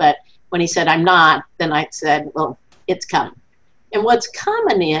COVID-driven, but when he said, I'm not, then I said, well, it's coming. And what's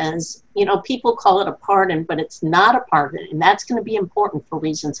coming is, you know, people call it a pardon, but it's not a pardon, and that's going to be important for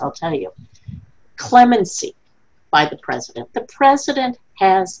reasons I'll tell you. Clemency by the president. The president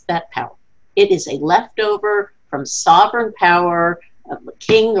has that power. It is a leftover from sovereign power of a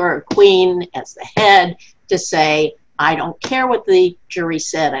king or a queen as the head to say, I don't care what the jury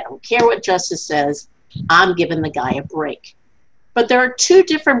said, I don't care what justice says, I'm giving the guy a break. But there are two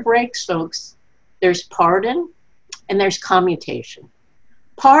different breaks, folks. There's pardon and there's commutation.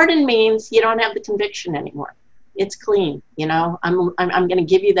 Pardon means you don't have the conviction anymore. It's clean, you know, I'm going to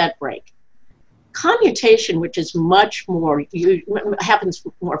give you that break. Commutation, which is much more, happens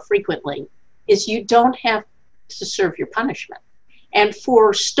more frequently, is you don't have to serve your punishment. And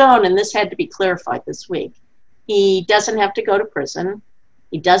for Stone, and this had to be clarified this week, he doesn't have to go to prison.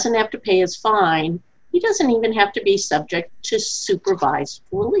 He doesn't have to pay his fine. He doesn't even have to be subject to supervised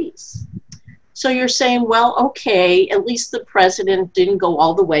release. So you're saying, well, okay, at least the president didn't go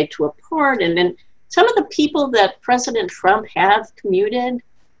all the way to a pardon. And some of the people that President Trump have commuted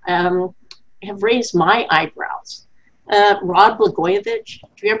have raised my eyebrows. Rod Blagojevich,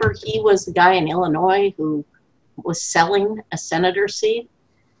 do you remember he was the guy in Illinois who was selling a senator seat?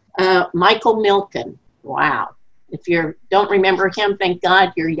 Michael Milken, wow. If you don't remember him, thank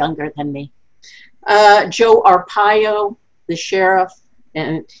God you're younger than me. Joe Arpaio, the sheriff,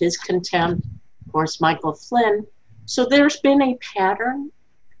 and his contempt, of course, Michael Flynn. So there's been a pattern.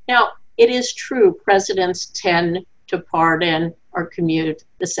 Now, it is true, presidents tend to pardon or commute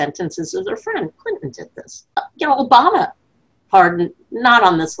the sentences of their friend. Clinton did this. You know, Obama pardoned, not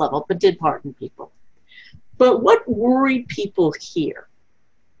on this level, but did pardon people. But what worried people here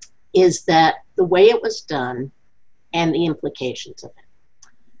is that the way it was done and the implications of it.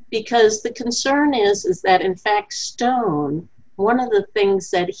 Because the concern is that, in fact, Stone, one of the things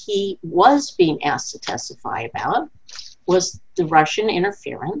that he was being asked to testify about was the Russian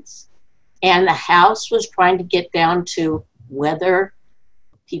interference. And the House was trying to get down to whether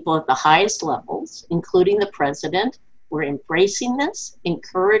people at the highest levels, including the president, were embracing this,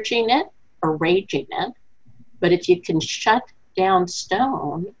 encouraging it, or raging it. But if you can shut down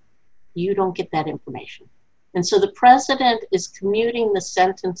Stone, you don't get that information. And so the president is commuting the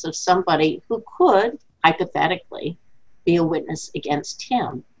sentence of somebody who could, hypothetically, be a witness against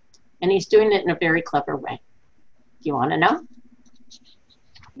him. And he's doing it in a very clever way. Do you want to know?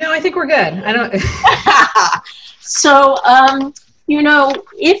 No, I think we're good. I don't. So, you know,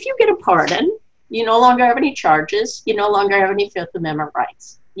 if you get a pardon, you no longer have any charges, you no longer have any Fifth Amendment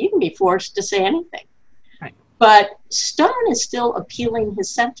rights. You can be forced to say anything. Right. But Stone is still appealing his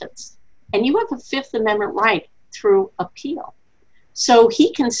sentence. And you have a Fifth Amendment right through appeal. So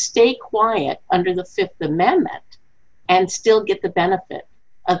he can stay quiet under the Fifth Amendment and still get the benefit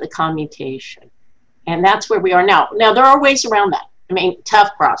of the commutation. And that's where we are now. Now, there are ways around that. I mean,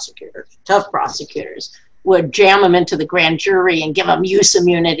 tough prosecutors would jam him into the grand jury and give him use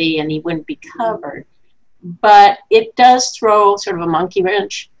immunity and he wouldn't be covered. But it does throw sort of a monkey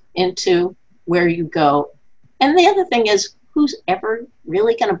wrench into where you go. And the other thing is, who's ever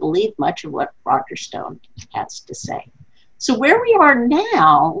really going to believe much of what Roger Stone has to say? So where we are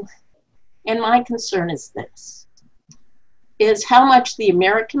now, and my concern is this, is how much the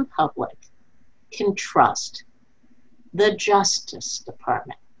American public can trust the Justice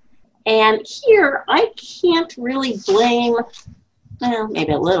Department. And here, I can't really blame, well,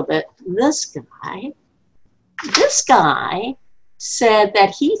 maybe a little bit, this guy. This guy said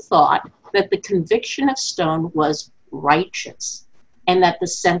that he thought that the conviction of Stone was righteous and that the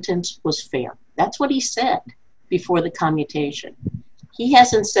sentence was fair. That's what he said before the commutation. He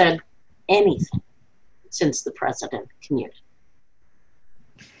hasn't said anything since the president commuted.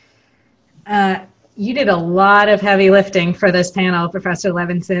 You did a lot of heavy lifting for this panel, Professor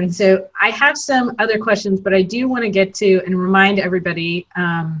Levinson. So I have some other questions, but I do want to get to and remind everybody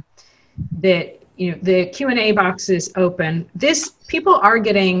that the Q&A box is open. People are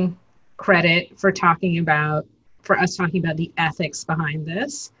getting credit for us talking about the ethics behind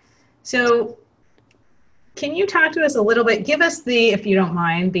this. So can you talk to us a little bit, give us if you don't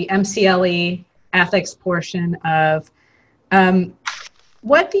mind, the MCLE ethics portion of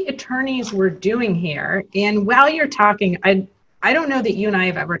what the attorneys were doing here. And while you're talking, I don't know that you and I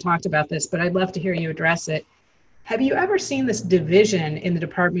have ever talked about this, but I'd love to hear you address it. Have you ever seen this division in the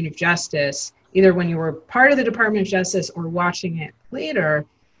Department of Justice, either when you were part of the Department of Justice or watching it later,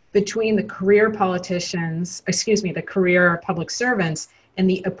 between the career the career public servants and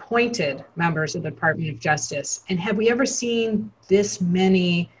the appointed members of the Department of Justice? And have we ever seen this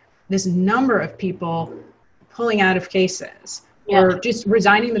number of people pulling out of cases or just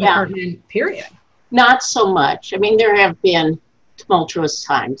resigning the department, period? Not so much. I mean, there have been tumultuous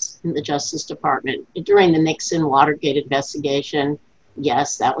times in the Justice Department. During the Nixon-Watergate investigation,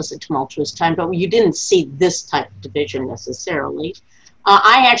 yes, that was a tumultuous time, but you didn't see this type of division necessarily.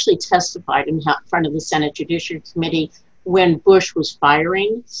 I actually testified in front of the Senate Judiciary Committee when Bush was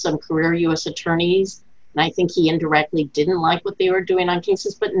firing some career U.S. attorneys, and I think he indirectly didn't like what they were doing on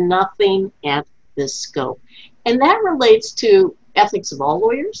cases, but nothing at this scope. And that relates to ethics of all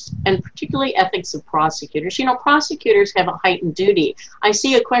lawyers, and particularly ethics of prosecutors. Prosecutors have a heightened duty. I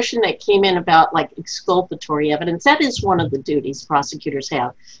see a question that came in about exculpatory evidence. That is one of the duties prosecutors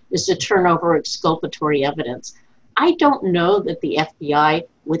have, is to turn over exculpatory evidence. I don't know that the FBI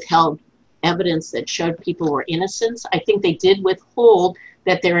withheld evidence that showed people were innocent. I think they did withhold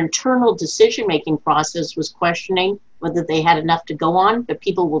that their internal decision-making process was questioning whether they had enough to go on, but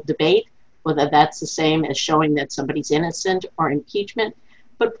people will debate whether that's the same as showing that somebody's innocent or impeachment.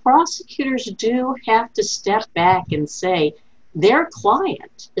 But prosecutors do have to step back and say their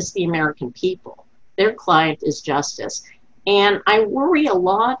client is the American people. Their client is justice. And I worry a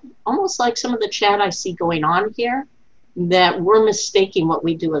lot, almost like some of the chat I see going on here, that we're mistaking what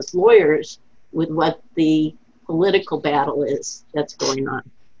we do as lawyers with what the political battle is that's going on.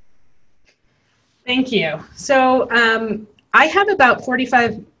 Thank you. So I have about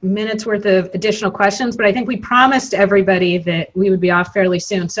 45 minutes worth of additional questions, but I think we promised everybody that we would be off fairly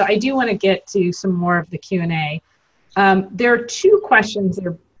soon. So I do want to get to some more of the Q&A. There are two questions that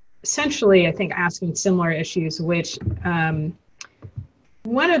are essentially, I think, asking similar issues, which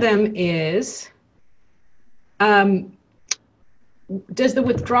one of them is, does the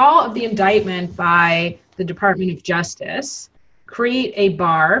withdrawal of the indictment by the Department of Justice create a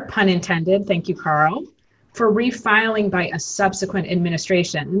bar, pun intended, thank you, Carl, for refiling by a subsequent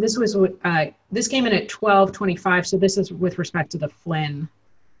administration? And this came in at 12:25, so this is with respect to the Flynn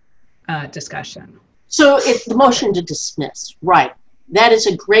discussion. So it's the motion to dismiss, right? That is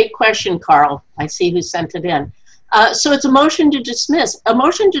a great question, Carl. I see who sent it in. So it's a motion to dismiss. A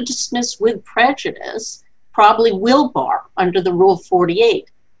motion to dismiss with prejudice probably will bar under the Rule 48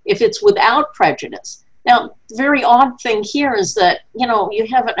 if it's without prejudice. Now, the very odd thing here is that, you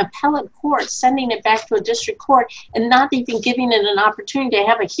have an appellate court sending it back to a district court and not even giving it an opportunity to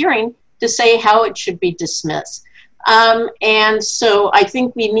have a hearing to say how it should be dismissed. And so I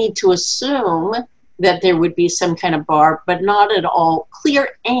think we need to assume that there would be some kind of bar, but not at all clear.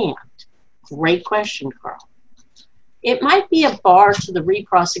 And great question, Carl. It might be a bar to the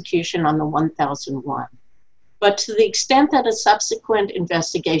re-prosecution on the 1001, but to the extent that a subsequent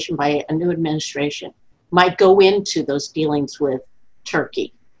investigation by a new administration might go into those dealings with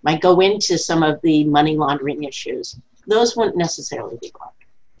Turkey, might go into some of the money laundering issues, those wouldn't necessarily be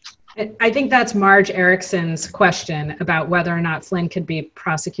barred. I think that's Marge Erickson's question about whether or not Flynn could be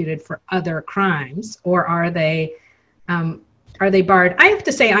prosecuted for other crimes, or are they barred? I have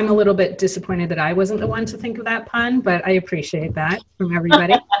to say I'm a little bit disappointed that I wasn't the one to think of that pun, but I appreciate that from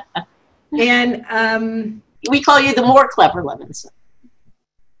everybody. And we call you the more clever Levinson.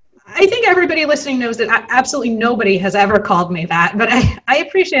 I think everybody listening knows that absolutely nobody has ever called me that, but I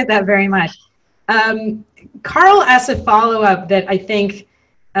appreciate that very much. Carl asked a follow-up that I think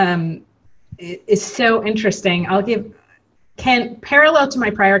is so interesting. Parallel to my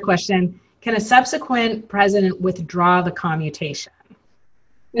prior question, can a subsequent president withdraw the commutation?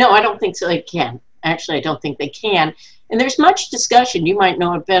 No, I don't think so. They can. Actually, I don't think they can. And there's much discussion. You might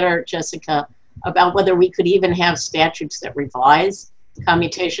know it better, Jessica, about whether we could even have statutes that revise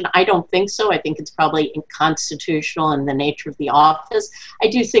commutation. I don't think so. I think it's probably unconstitutional in the nature of the office. I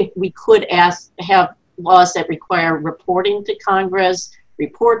do think we could have laws that require reporting to Congress,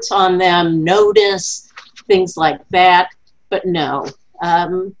 reports on them, notice, things like that. But no,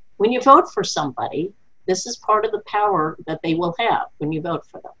 when you vote for somebody, this is part of the power that they will have when you vote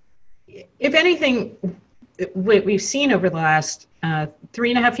for them. If anything, what we've seen over the last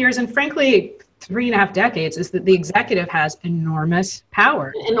 3.5 years, and frankly, 3.5 decades, is that the executive has enormous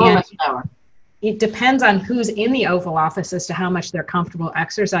power. Enormous power. It depends on who's in the Oval Office as to how much they're comfortable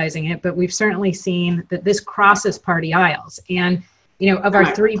exercising it, but we've certainly seen that this crosses party aisles. And, you know, of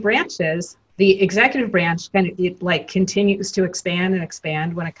our three branches, the executive branch continues to expand and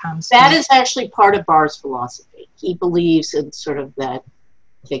expand when it comes to... That is actually part of Barr's philosophy. He believes in sort of that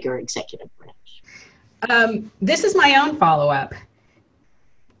bigger executive branch. This is my own follow-up.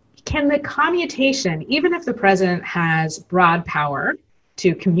 Can the commutation, even if the president has broad power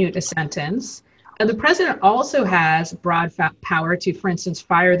to commute a sentence, the president also has broad power to, for instance,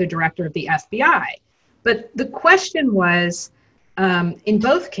 fire the director of the FBI. But the question was, in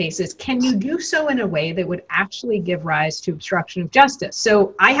both cases, can you do so in a way that would actually give rise to obstruction of justice?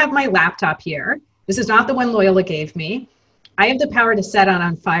 So I have my laptop here. This is not the one Loyola gave me. I have the power to set it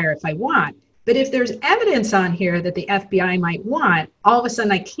on fire if I want. But if there's evidence on here that the FBI might want, all of a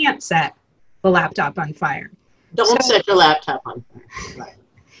sudden I can't set the laptop on fire. Don't set your laptop on fire. Right.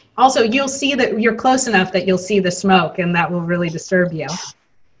 Also, you'll see that you're close enough that you'll see the smoke, and that will really disturb you.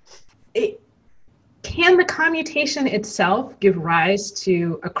 Can the commutation itself give rise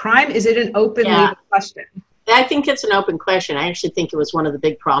to a crime? Is it an open legal question? I think it's an open question. I actually think it was one of the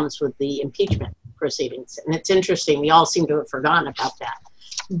big problems with the impeachment proceedings. And it's interesting, we all seem to have forgotten about that.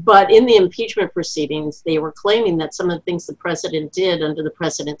 But in the impeachment proceedings, they were claiming that some of the things the president did under the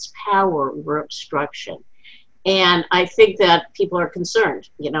president's power were obstruction. And I think that people are concerned.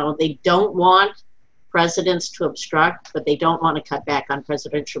 You know, they don't want presidents to obstruct, but they don't want to cut back on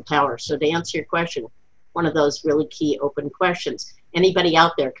presidential power. So to answer your question, one of those really key open questions. Anybody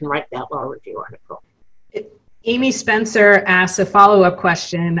out there can write that law review article. Amy Spencer asks a follow-up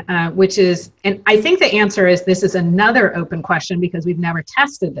question, which is, and I think the answer is this is another open question because we've never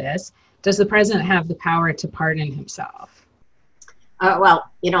tested this. Does the president have the power to pardon himself? Well,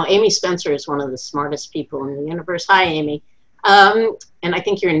 you know, Amy Spencer is one of the smartest people in the universe. Hi, Amy. And I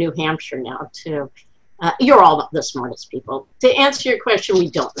think you're in New Hampshire now, too. You're all the smartest people. To answer your question, we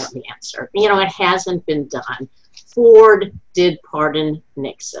don't know the answer. You know, it hasn't been done. Ford did pardon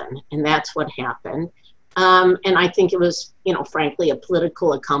Nixon, and that's what happened. And I think it was, you know, frankly, a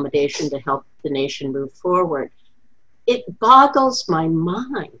political accommodation to help the nation move forward. It boggles my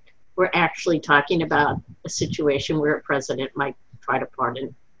mind. We're actually talking about a situation where a president might try to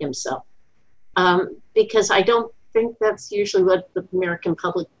pardon himself. Because I don't think that's usually what the American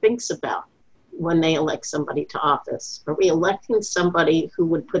public thinks about when they elect somebody to office. Are we electing somebody who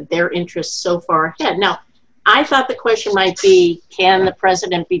would put their interests so far ahead? Now, I thought the question might be, can the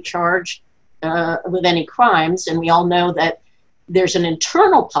president be charged with any crimes? And we all know that there's an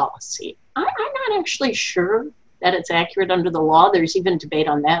internal policy. I'm not actually sure that it's accurate under the law. There's even debate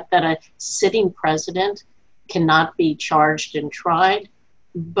on that a sitting president cannot be charged and tried.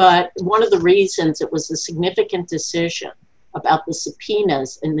 But one of the reasons it was a significant decision about the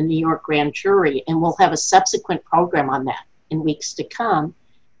subpoenas in the New York grand jury, and we'll have a subsequent program on that in weeks to come,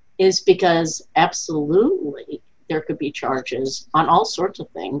 is because absolutely there could be charges on all sorts of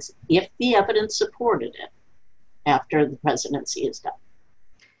things if the evidence supported it after the presidency is done.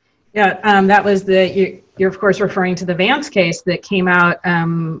 Yeah, that was you're of course referring to the Vance case that came out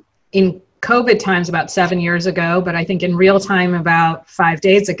in COVID times about 7 years ago, but I think in real time about 5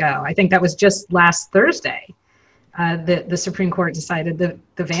 days ago. I think that was just last Thursday that the Supreme Court decided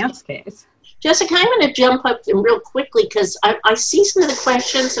the Vance case. Jessica, I'm going to jump up real quickly because I see some of the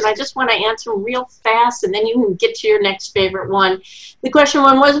questions and I just want to answer them real fast, and then you can get to your next favorite one. The question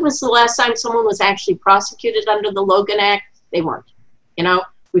one was the last time someone was actually prosecuted under the Logan Act? They weren't. You know,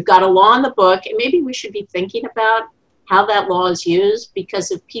 we've got a law in the book, and maybe we should be thinking about how that law is used,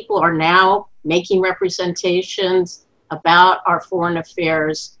 because if people are now making representations about our foreign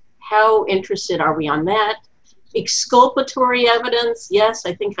affairs, how interested are we on that? Exculpatory evidence, yes,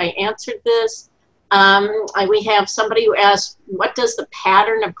 I think I answered this. We have somebody who asked, what does the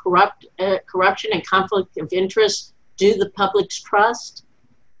pattern of corruption and conflict of interest do the public's trust?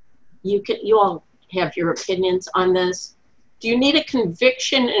 You all have your opinions on this. Do you need a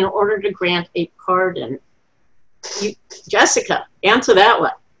conviction in order to grant a pardon? Jessica, answer that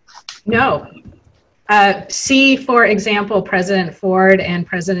one. No. See, for example, President Ford and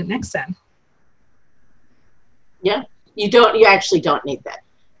President Nixon. Yeah, you actually don't need that.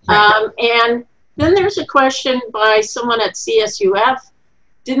 Right. And then there's a question by someone at CSUF.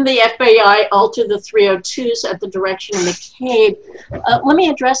 Didn't the FBI alter the 302s at the direction of McCabe? Let me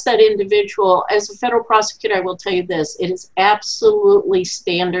address that individual. As a federal prosecutor, I will tell you this. It is absolutely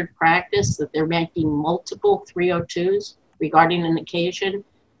standard practice that they're making multiple 302s regarding an occasion.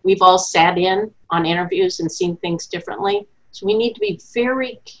 We've all sat in on interviews and seen things differently. So we need to be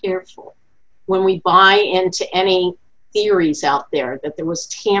very careful when we buy into any theories out there that there was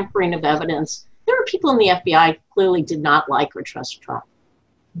tampering of evidence. There are people in the FBI who clearly did not like or trust Trump.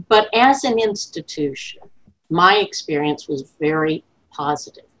 But as an institution, my experience was very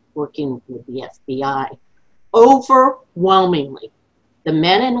positive working with the FBI. Overwhelmingly, the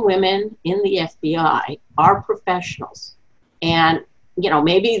men and women in the FBI are professionals. And,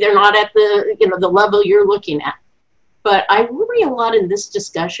 maybe they're not at the level you're looking at. But I worry a lot in this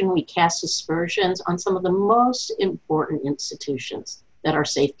discussion, we cast aspersions on some of the most important institutions that are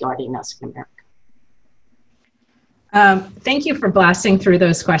safeguarding us in America. Thank you for blasting through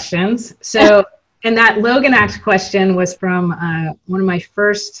those questions. So, and that Logan Act question was from one of my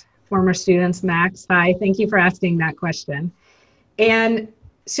first former students, Max. Hi, thank you for asking that question. And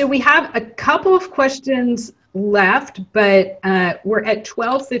so we have a couple of questions left, but we're at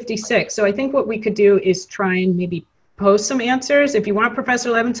 12:56. So I think what we could do is try and maybe post some answers if you want, Professor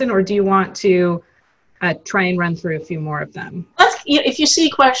Levinson, or do you want to try and run through a few more of them? If you see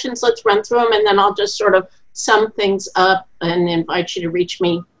questions, let's run through them, and then I'll just sort of sum things up and invite you to reach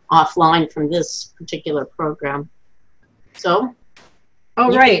me offline from this particular program. So,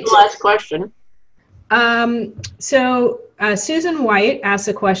 all right. The last question. Susan White asks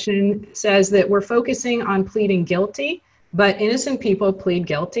a question, says that we're focusing on pleading guilty, but innocent people plead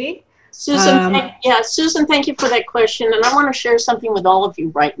guilty. Susan, Susan, thank you for that question. And I want to share something with all of you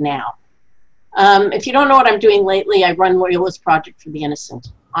right now. If you don't know what I'm doing lately, I run Loyola's Project for the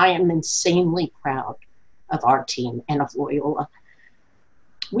Innocent. I am insanely proud of our team and of Loyola.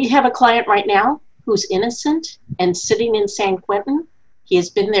 We have a client right now who's innocent and sitting in San Quentin. He has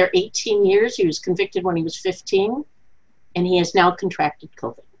been there 18 years. He was convicted when he was 15, and he has now contracted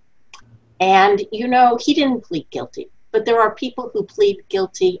COVID. And, he didn't plead guilty, but there are people who plead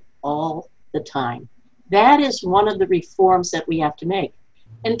guilty all the time. That is one of the reforms that we have to make.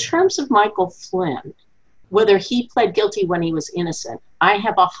 In terms of Michael Flynn, whether he pled guilty when he was innocent, I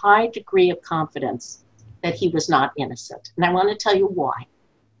have a high degree of confidence that he was not innocent. And I want to tell you why.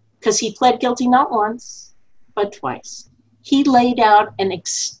 Because he pled guilty not once, but twice. He laid out an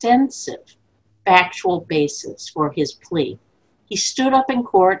extensive factual basis for his plea. He stood up in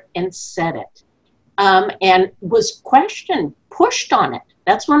court and said it, and was questioned, pushed on it.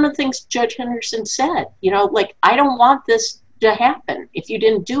 That's one of the things Judge Henderson said, I don't want this to happen if you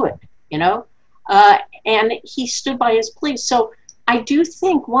didn't do it, and he stood by his plea. So I do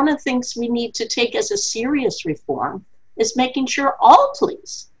think one of the things we need to take as a serious reform is making sure all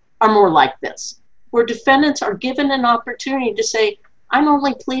pleas are more like this, where defendants are given an opportunity to say, I'm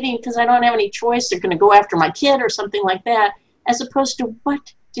only pleading because I don't have any choice. They're going to go after my kid or something like that, as opposed to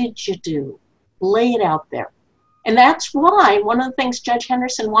what did you do? Lay it out there. And that's why one of the things Judge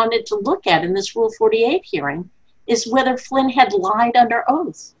Henderson wanted to look at in this Rule 48 hearing is whether Flynn had lied under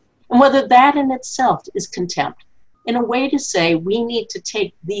oath and whether that in itself is contempt, in a way to say we need to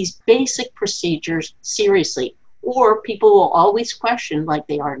take these basic procedures seriously, or people will always question like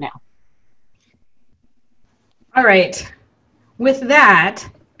they are now. All right. With that,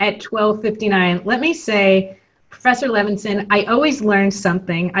 at 12:59, let me say, Professor Levinson, I always learn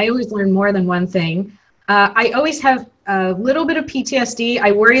something. I always learn more than one thing. I always have a little bit of PTSD.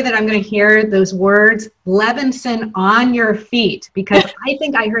 I worry that I'm going to hear those words, Levinson on your feet, because I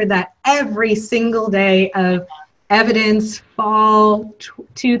think I heard that every single day of evidence fall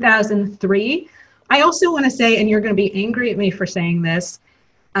 2003. I also want to say, and you're going to be angry at me for saying this,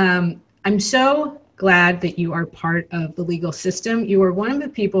 I'm so glad that you are part of the legal system. You are one of the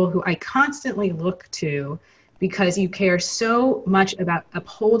people who I constantly look to because you care so much about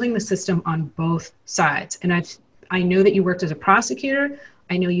upholding the system on both sides. And I know that you worked as a prosecutor.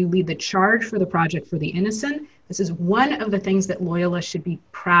 I know you lead the charge for the Project for the Innocent. This is one of the things that Loyola should be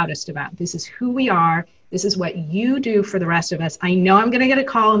proudest about. This is who we are. This is what you do for the rest of us. I know I'm going to get a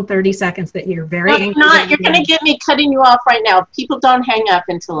call in 30 seconds that you're very angry. You're going to get me cutting you off right now. People don't hang up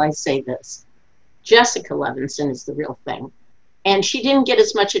until I say this. Jessica Levinson is the real thing. And she didn't get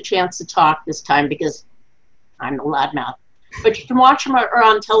as much a chance to talk this time because I'm a loudmouth. But you can watch her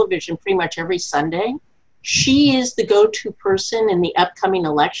on television pretty much every Sunday. She is the go-to person in the upcoming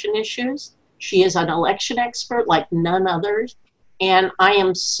election issues. She is an election expert like none others. And I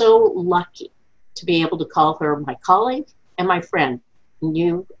am so lucky to be able to call her my colleague and my friend. And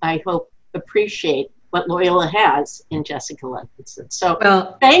you, I hope, appreciate what Loyola has in Jessica Levinson.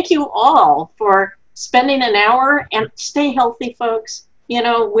 So thank you all for spending an hour, and stay healthy, folks. You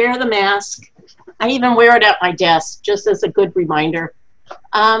know, wear the mask. I even wear it at my desk just as a good reminder.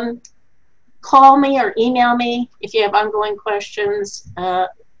 Call me or email me if you have ongoing questions.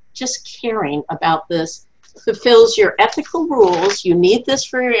 Just caring about this fulfills your ethical rules. You need this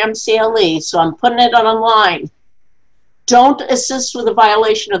for your MCLE, so I'm putting it online. Don't assist with a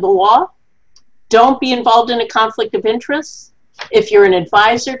violation of the law. Don't be involved in a conflict of interest. If you're an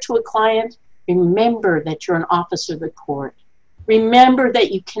advisor to a client, remember that you're an officer of the court. Remember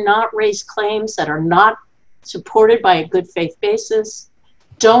that you cannot raise claims that are not supported by a good faith basis.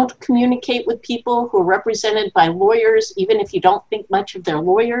 Don't communicate with people who are represented by lawyers, even if you don't think much of their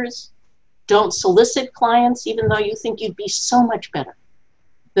lawyers. Don't solicit clients, even though you think you'd be so much better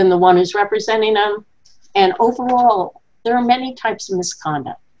than the one who's representing them. And overall, there are many types of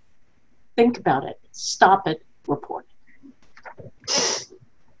misconduct. Think about it. Stop it. Report it.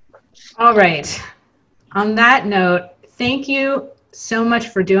 All right. On that note, thank you so much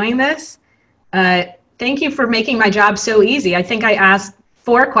for doing this. Thank you for making my job so easy. I think I asked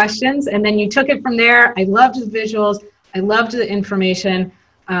 4 questions and then you took it from there. I loved the visuals. I loved the information.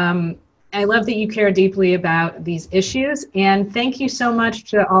 I love that you care deeply about these issues. And thank you so much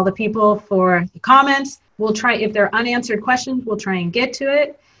to all the people for the comments. We'll try, if there are unanswered questions, we'll try and get to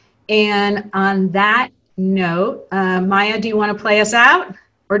it. And on that note, Maya, do you want to play us out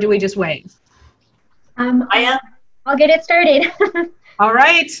or do we just wait? Maya? I'll get it started. All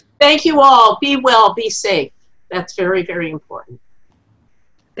right. Thank you all. Be well, be safe. That's very, very important.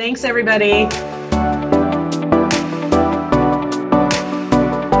 Thanks, everybody.